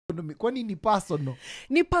Kwani ni personal?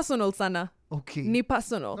 Ni personal sana. Okay. Ni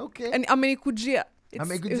personal. Okay. And amenikujia. It's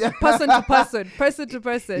person to person to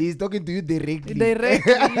person. He's talking to you directly.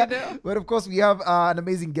 But of course, we have an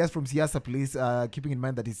amazing guest from Siasa Place. Keeping in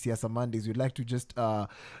mind that it's Siasa Mondays, we'd like to just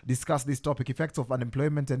discuss this topic: effects of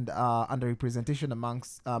unemployment and underrepresentation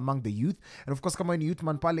among the youth. And of course, come on, youth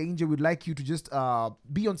man pale inje, we'd like you to just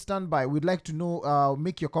be on standby. We'd like to know,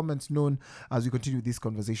 make your comments known as we continue this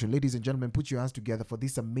conversation. Ladies and gentlemen, put your hands together for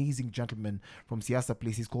this amazing gentleman from Siasa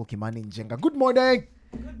Place. He's called Kimani Njenga. Good morning.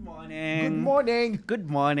 Good morning. Good morning. Good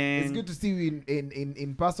morning. It's good to see you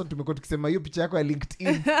in person. Tumekuwa tukisema hiyo picha yako ya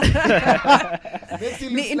LinkedIn. Makes you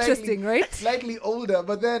look interesting, right? Slightly older,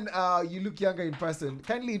 but then you look younger in person.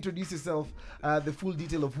 Kindly introduce yourself, the full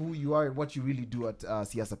detail of who you are and what you really do at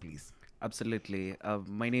Siasa, please. Absolutely.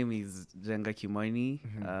 My name is Jenga Kimani.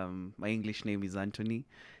 My English name is Anthony.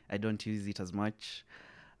 I don't use it as much.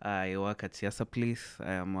 I work at Siasa Place.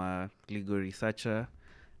 I am a legal researcher.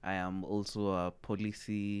 I am also a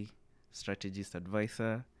policy strategist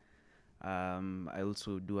advisor. I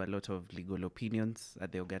also do a lot of legal opinions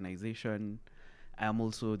at the organization. I am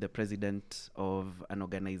also the president of an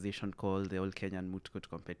organization called the All Kenyan Moot Court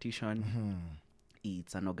Competition.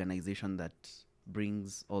 It's an organization that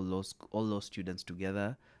brings all those students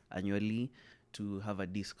together annually to have a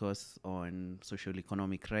discourse on social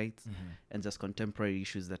economic rights and just contemporary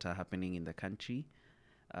issues that are happening in the country.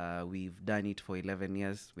 We've done it for 11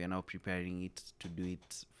 years. We are now preparing it to do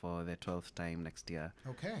it for the 12th time next year.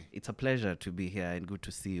 Okay. It's a pleasure to be here and good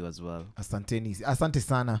to see you as well. Asante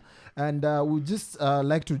sana. And we'd just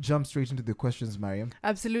like to jump straight into the questions, Mariam.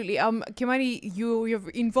 Absolutely. Kimani, you're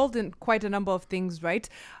involved in quite a number of things, right?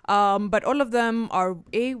 But all of them are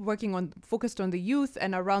focused on the youth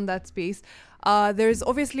and around that space. There's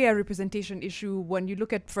obviously a representation issue when you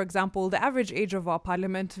look at, for example, the average age of our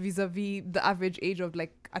parliament vis-a-vis the average age of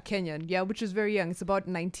like a Kenyan, which is very young. It's about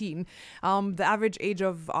 19. The average age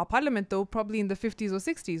of our parliament, though, probably in the 50s or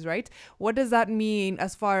 60s, right? What does that mean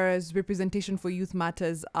as far as representation for youth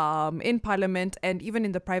matters in parliament and even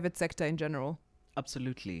in the private sector in general?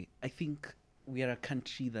 Absolutely. I think we are a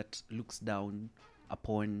country that looks down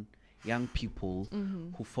upon young people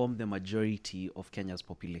who form the majority of Kenya's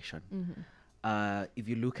population. If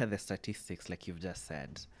you look at the statistics, like you've just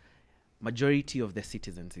said, majority of the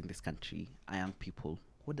citizens in this country are young people.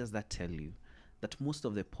 What does that tell you? That most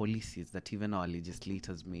of the policies that even our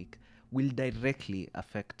legislators make will directly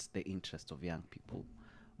affect the interest of young people.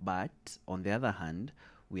 But on the other hand,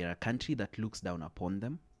 we are a country that looks down upon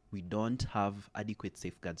them. We don't have adequate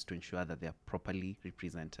safeguards to ensure that they are properly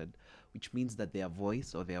represented, which means that their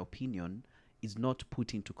voice or their opinion is not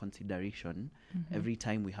put into consideration every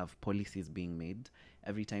time we have policies being made,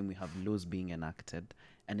 every time we have laws being enacted,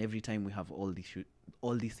 and every time we have all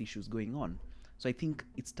these issues going on. So I think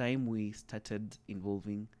it's time we started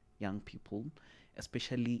involving young people,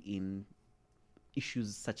 especially in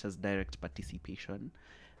issues such as direct participation.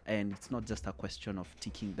 And it's not just a question of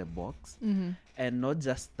ticking the box. And not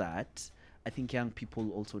just that, I think young people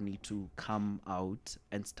also need to come out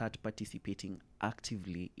and start participating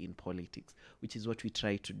actively in politics, which is what we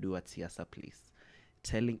try to do at Siasa Place.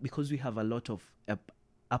 Because we have a lot of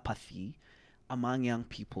apathy among young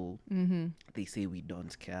people, they say we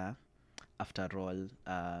don't care. After all,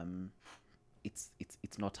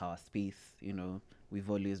 it's not our space, We've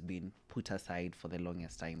always been put aside for the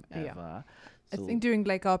longest time ever. I think during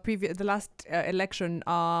like the last election,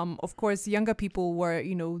 of course, younger people were,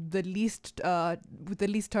 the least with the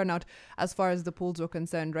least turnout as far as the polls were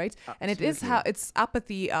concerned, right? Absolutely. And it is it's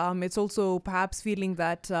apathy. It's also perhaps feeling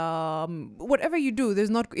that whatever you do, it's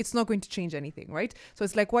not going to change anything, right? So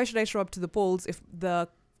it's like, why should I show up to the polls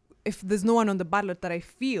if there's no one on the ballot that I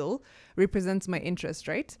feel represents my interest,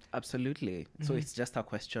 right? Absolutely. So it's just a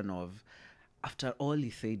question of, after all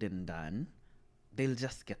is said and done, they'll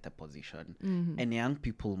just get the position. And young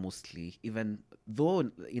people mostly, even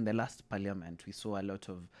though in the last parliament, we saw a lot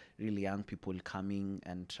of really young people coming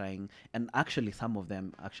and trying, and actually some of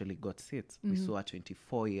them actually got seats. We saw a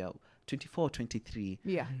 24 or 23,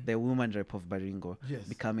 the woman rep of Baringo,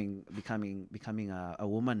 becoming a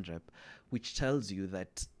woman rep, which tells you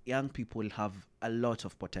that young people have a lot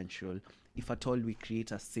of potential if at all we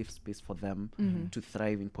create a safe space for them to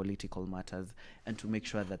thrive in political matters and to make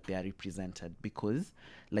sure that they are represented. Because,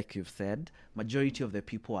 like you've said, majority of the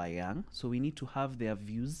people are young, so we need to have their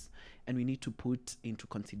views and we need to put into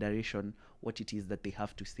consideration what it is that they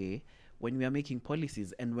have to say when we are making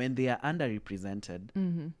policies. And when they are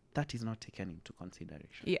underrepresented, that is not taken into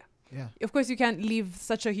consideration. Yeah. Yeah. Of course, you can't leave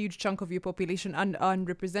such a huge chunk of your population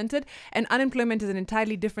unrepresented. And unemployment is an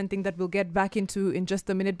entirely different thing that we'll get back into in just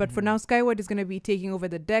a minute. But for now, Skyward is going to be taking over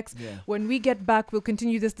the decks. Yeah. When we get back, we'll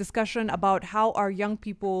continue this discussion about how our young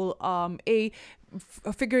people,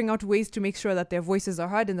 figuring out ways to make sure that their voices are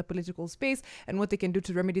heard in the political space and what they can do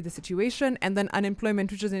to remedy the situation. And then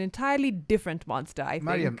unemployment, which is an entirely different monster, I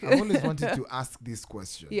Mariam, think. I've always wanted to ask this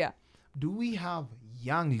question. Yeah. Do we have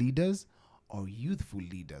young leaders or youthful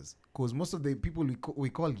leaders? Because most of the people we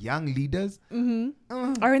call young leaders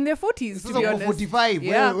are in their 40s, to be honest. 45.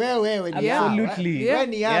 Yeah. Where when Absolutely. young,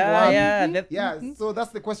 when young, Yeah. So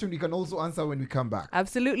that's the question we can also answer when we come back.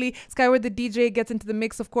 Absolutely. Skyward, the DJ, gets into the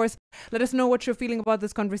mix, of course. Let us know what you're feeling about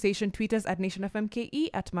this conversation. Tweet us at NationFMKE,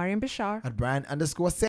 at Mariam Bishar. At Brian_.